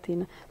නැති වෙලා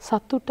තියෙන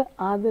සතුට,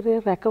 ආදරය,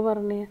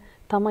 රැකවරණය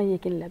තමයි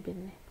එකෙන්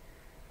ලැබෙන්නේ.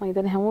 මම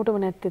හිතන්නේ හැමෝටම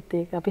නැත්තේත්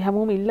ඒක. අපි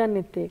හැමෝම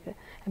ඉල්ලන්නේත් ඒක.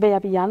 හැබැයි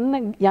අපි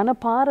යන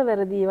පාර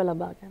වැරදි ඒවා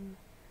ලබා ගන්න.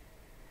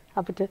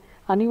 අපිට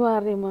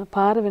අනිවාර්යයෙන්ම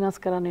පාර වෙනස්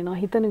කරන්න වෙනවා.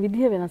 හිතන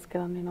විදිය වෙනස්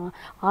කරන්න වෙනවා.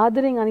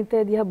 ආදරෙන් අනිත්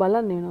අය දිහා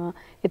බලන්න වෙනවා.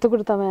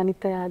 එතකොට තමයි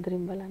අනිත් අය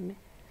ආදරෙන් බලන්නේ.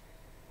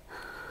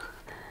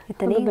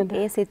 එතනින්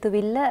ඒ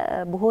සිතුවිල්ල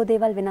බොහෝ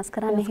දේවල් වෙනස්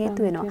කරන්න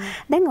හේතු වෙනවා.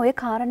 දැන් ওই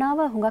කාරණාව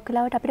හුඟක්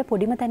වෙලාවට අපිට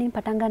පොඩිම තැනින්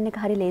පටන් ගන්න එක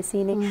හරි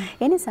ලේසියිනේ.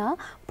 ඒ නිසා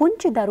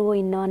පුංචි දරුවෝ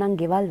ඉන්නවා නම්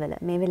ගෙවල් වල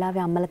මේ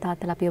වෙලාවේ අම්මලා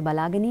තාත්තලා අපිව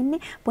බලාගෙන ඉන්නේ.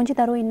 පුංචි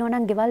දරුවෝ ඉන්නවා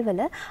නම් ගෙවල්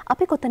වල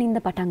අපි කොතනින්ද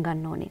පටන්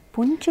ගන්න ඕනේ?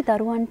 පුංචි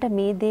දරුවන්ට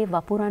මේ දේ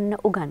වපුරන්න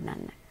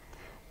උගන්වන්න.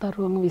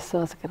 දරුවන්ව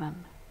විශ්වාස කරන්න.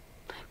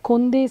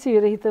 කොන්දේසි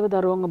විරහිතව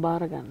දරුවන්ව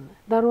බාර ගන්න.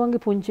 දරුවන්ගේ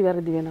පුංචි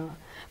වැරදි වෙනවා.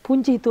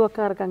 පුංචි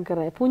හිතුවක්කාරකම්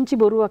කරයි. පුංචි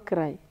බොරුවක්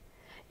කරයි.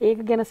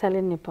 ඒක ගැන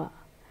සැලෙන්න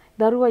එපා.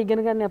 දරුවා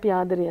ඉගෙන ගන්න අපි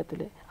ආදරය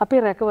ඇතුලේ අපේ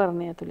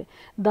රැකවරණය ඇතුලේ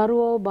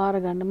දරුවව බාර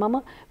ගන්න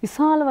මම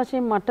විශාල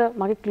වශයෙන්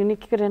මගේ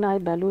ක්ලිනික් එකට එන අය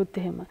බැලුවොත්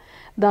එහෙම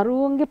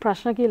දරුවන්ගේ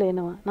ප්‍රශ්න කියලා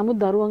එනවා නමුත්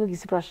දරුවන්ගේ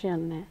කිසි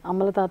ප්‍රශ්නයක් නැහැ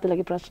අම්මලා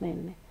තාත්තලාගේ ප්‍රශ්න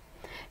එන්නේ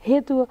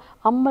හේතුව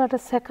අම්මලාට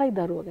සැකයි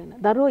දරුවා ගැන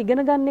දරුවෝ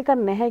ඉගෙන ගන්න එක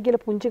නැහැ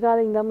කියලා පුංචි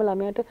කාලේ ඉඳන්ම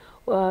ළමයාට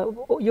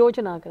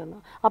යෝජනා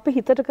කරනවා අපි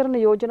හිතට කරන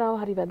යෝජනාව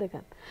හරි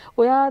වැදගත්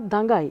ඔයා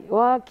දඟයි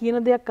ඔයා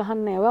කියන දෙයක්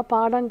අහන්නේ නැහැ ඔයා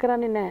පාඩම්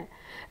කරන්නේ නැහැ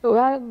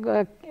ඔයා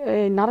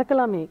නරක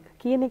ළමෙක්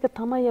කියන එක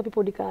තමයි අපි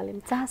පොඩි කාලෙම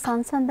සහ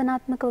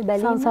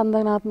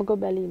සංසන්දනාත්මකව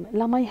බැලීම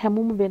ළමයි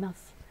හැමෝම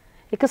වෙනස්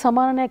එක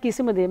සමාන නැහැ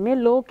කිසිම දෙයක් මේ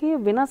ලෝකයේ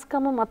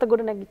වෙනස්කම මත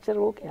ගොඩ නැගිච්ච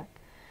ලෝකයක්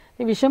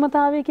මේ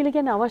විෂමතාවය කියලා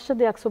කියන්නේ අවශ්‍ය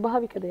දෙයක්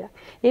ස්වභාවික දෙයක්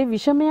ඒ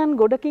විෂමයන්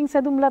ගොඩකින්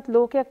සැදුම්ලත්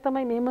ලෝකයක්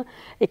තමයි මෙහෙම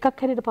එකක්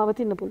හැටියට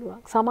පවතින්න පුළුවන්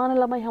සමාන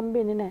ළමයි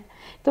හම්බෙන්නේ නැහැ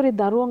ඒතකොට ඒ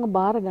දරුවන්ව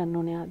බාර ගන්න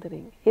ඕනේ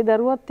ආදරෙන් ඒ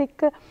දරුවත්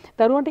එක්ක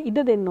දරුවන්ට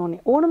ඉඩ දෙන්න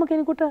ඕනේ ඕනම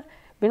කෙනෙකුට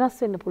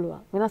වෙනස් වෙන්න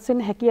පුළුවන්. වෙනස්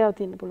වෙන්න හැකියාව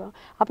තියෙන්න පුළුවන්.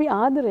 අපි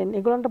ආදරෙන්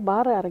ඒගොල්ලන්ට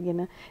බාර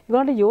අරගෙන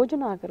ඒගොල්ලන්ට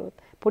යෝජනා කරොත්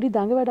පොඩි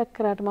දඟ වැඩක්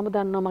කරාට මම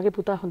දන්නවා මගේ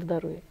පුතා හොඳ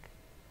දරුවෙක්.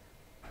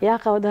 එයා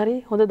කවදා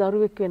හරි හොඳ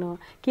දරුවෙක් වෙනවා.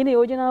 කියන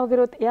යෝජනාව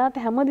කරොත් එයාට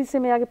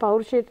හැමදෙස්සෙම එයාගේ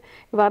පෞරුෂයට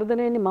වර්ධනය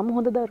වෙන්නේ මම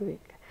හොඳ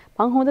දරුවෙක්.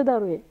 මං හොඳ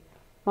දරුවෙක්.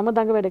 මම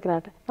දඟ වැඩ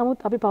කරාට.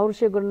 නමුත් අපි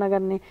පෞරුෂය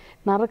ගොඩනගන්නේ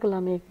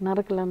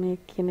නරක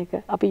ළමෙක් කියන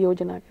එක අපි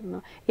යෝජනා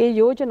කරනවා. ඒ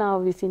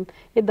යෝජනාව විසින්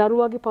ඒ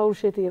දරුවාගේ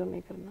පෞරුෂය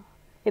තීරණය කරනවා.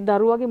 ඒ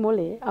දරුවාගේ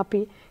මොලේ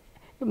අපි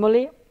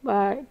මොලේ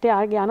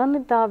ටයාගේ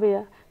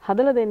අනන්‍යතාවය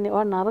හදලා දෙන්නේ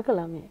ඔයා නරක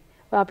ළමයි.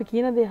 ඔයා අපි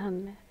කියන දේ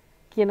අහන්නේ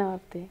කියන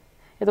අර්ථයෙන්.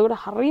 එතකොට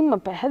හරියම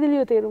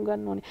පැහැදිලිව තේරුම්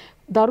ගන්න ඕනේ.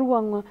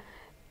 දරුවන්ව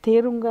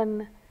තේරුම්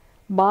ගන්න,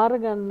 බාර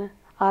ගන්න,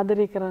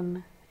 ආදරය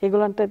කරන්න.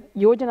 ඒගොල්ලන්ට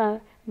යෝජනා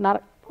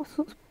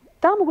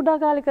තාම කුඩා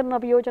කාලේ කරන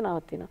අපි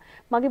යෝජනාවක් තියෙනවා.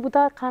 මගේ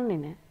පුතා කන්නේ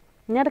නැහැ.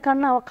 මෙයාට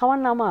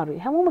කවන්න අමාරුයි.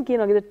 හැමෝම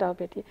කියනවා ගෙදරට ආව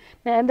පැටිය.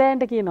 නෑ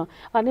ඇඳෑන්ට කියනවා.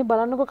 අනේ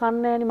බලන්නකෝ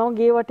කන්නේ නැහනේ. මම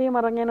ගේ වටේම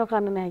අරන් යනවා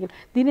කන්නේ නැහැ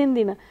කියලා. දිනෙන්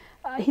දින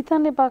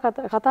හිතන්න එපා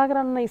කතා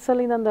කරන්න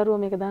ඉස්සෙල්ලා ඉඳන් දරුවෝ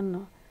මේක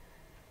දන්නවා.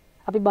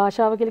 අපි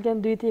භාෂාව කියලා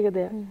කියන්නේ ද්විතීයික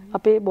දෙයක්.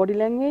 අපේ බොඩි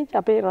ලැන්ග්වේජ්,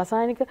 අපේ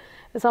රසායනික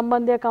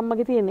සම්බන්ධයක්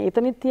අම්මගේ තියෙන්නේ.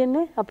 එතනත්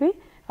තියෙන්නේ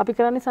අපි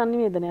කරන්නේ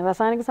sannivedana.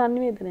 රසායනික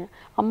sannivedana.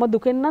 අම්මා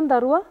දුකෙන් නම්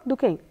දරුවා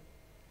දුකෙන්.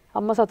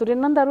 අම්මා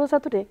සතුටෙන් නම් දරුවා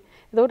සතුටෙන්.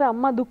 එතකොට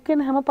අම්මා දුක්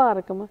වෙන හැම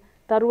පාරකම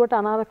දරුවට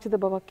අනාරක්ෂිත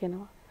බවක්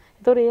එනවා.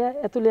 එතකොට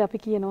ඒ ඇතුලේ අපි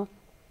කියනවා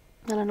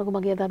බලන්නකෝ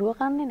මගේ දරුවා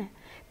කන්නේ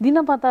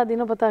නැහැ.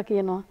 දිනපතා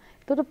කියනවා.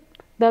 එතකොට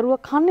දරුවා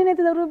කන්නේ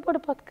නැති දරුවෙක්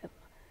වඩපත් කරනවා.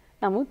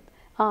 නමුත්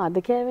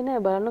අද කෑවේ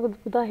නැහැ බලන්නකෝ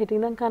පුතා හෙට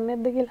ඉඳන් කන්නේ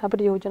නැද්ද කියලා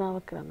අපිට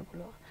යෝජනාවක් කරන්න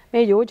පුළුවන්.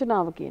 මේ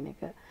යෝජනාව කියන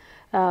එක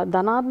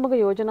ධනාත්මක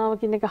යෝජනාව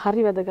කියන එක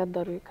හරි වැදගත්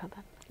දරුවෙක්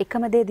හදන්න.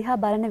 එකම දේ දිහා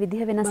බලන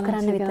විදිහ වෙනස්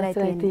කරන්න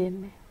විතරයි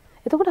තියෙන්නේ.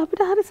 එතකොට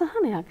අපිට හරි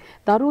සහනයක්.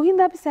 දරුවෝ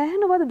හින්දා අපි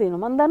සෑහෙන වද දෙනවා.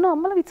 මම දන්නවා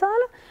අම්මලා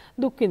විශාල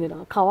දුක්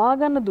විඳිනවා. කවා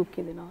ගන්න දුක්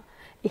විඳිනවා.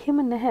 එහෙම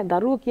නැහැ.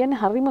 දරුවෝ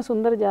කියන්නේ හරිම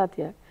සුන්දර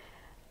જાතියක්.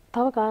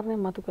 තව කාරණයක්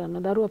මතු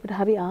කරන්න. දරුවෝ අපිට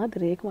හරි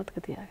ආදරේ ඒක මතක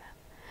තියාගන්න.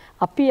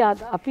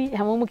 අපි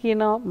හැමෝම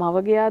කියනවා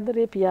මවගේ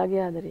ආදරේ,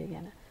 පියාගේ ආදරේ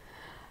ගැන.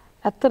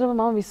 ඇත්තටම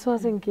මම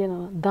විශ්වාසයෙන්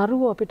කියනවා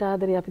දරුවෝ අපිට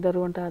ආදරේ අපි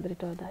දරුවන්ට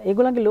ආදරයට වඩා.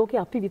 ඒගොල්ලන්ගේ ලෝකේ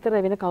අපි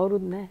විතරයි වෙන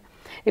කවුරුත් නැහැ.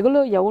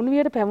 ඒගොල්ලෝ යවුන්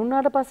වියට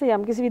පැමුණාට පස්සේ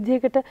යම්කිසි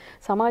විදිහකට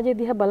සමාජය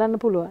දිහා බලන්න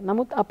පුළුවන්.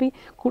 නමුත් අපි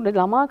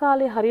ළමා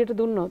කාලේ හරියට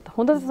දුන්නොත්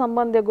හොඳ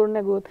සම්බන්ධයක්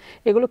ගොඩනැගුවොත්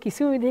ඒගොල්ලෝ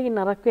කිසිම විදිහකින්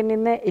නරක වෙන්නේ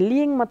නැහැ.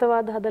 එළියෙන්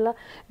මතවාද හදලා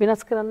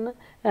වෙනස් කරන්න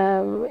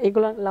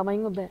ඒගොල්ලන්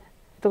ළමයින්ව බෑ.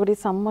 එතකොට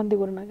මේ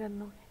සම්බන්ධය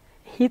ගොඩනගන්න ඕනේ.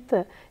 හිත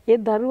ඒ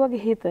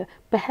දරුවගේ හිත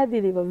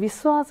පැහැදිලිව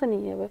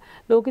විශ්වාසනීයව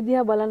ලෝක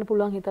දිහා බලන්න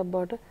පුළුවන් හිතක්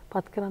බවට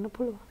පත් කරන්න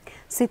පුළුවන්.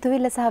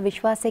 සිතුවිල්ල සහ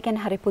විශ්වාසය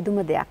කියන්නේ හරි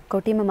පුදුම දෙයක්.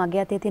 කොටිම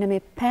මගේ අතේ තියෙන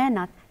මේ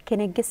පෑනත්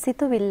කෙනෙක්ගේ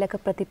සිතුවිල්ලක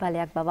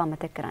ප්‍රතිඵලයක් බව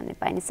අමතක කරන්න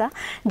එපා. ඒ නිසා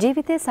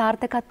ජීවිතයේ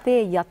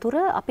සාර්ථකත්වයේ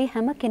යතුරු අපි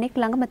හැම කෙනෙක්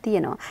ළඟම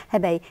තියෙනවා.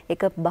 හැබැයි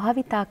ඒක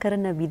භාවිතා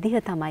කරන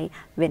විදිහ තමයි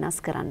වෙනස්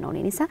කරන්න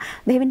ඕනේ. නිසා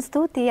දෙවියන්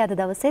ස්තුතියි අද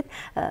දවසෙත්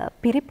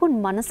පිරිපුන්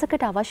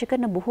මනසකට අවශ්‍ය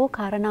කරන බොහෝ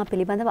කාරණා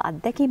පිළිබඳව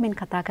අත්දැකීමෙන්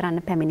කතා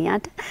කරන්න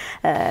පැමිණියාට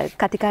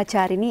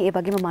කතිකාචාර්යිනී ඒ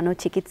වගේම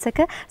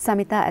මනෝචිකිත්සක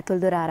සමිතා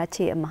ඇතුල්දොර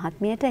ආරච්චි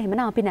මහත්මියට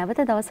එහෙමනම් අපි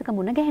නැවත දවසක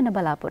මුණ ගැහෙන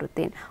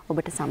බලාපොරොත්තු වෙන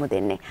ඔබට සමු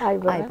දෙන්නේ.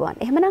 ආයිබෝන්.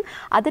 එහෙමනම්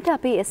අදට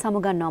අපි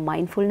සමු ගන්නවා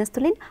මයින්ඩ්ෆුල්නස්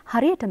තුලින්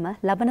හරියටම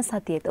ලබන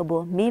සතියේත් ඔබ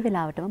මේ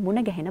වෙලාවටම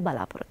මුණ ගැහෙන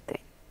බලාපොරොත්තු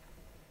වෙන්න.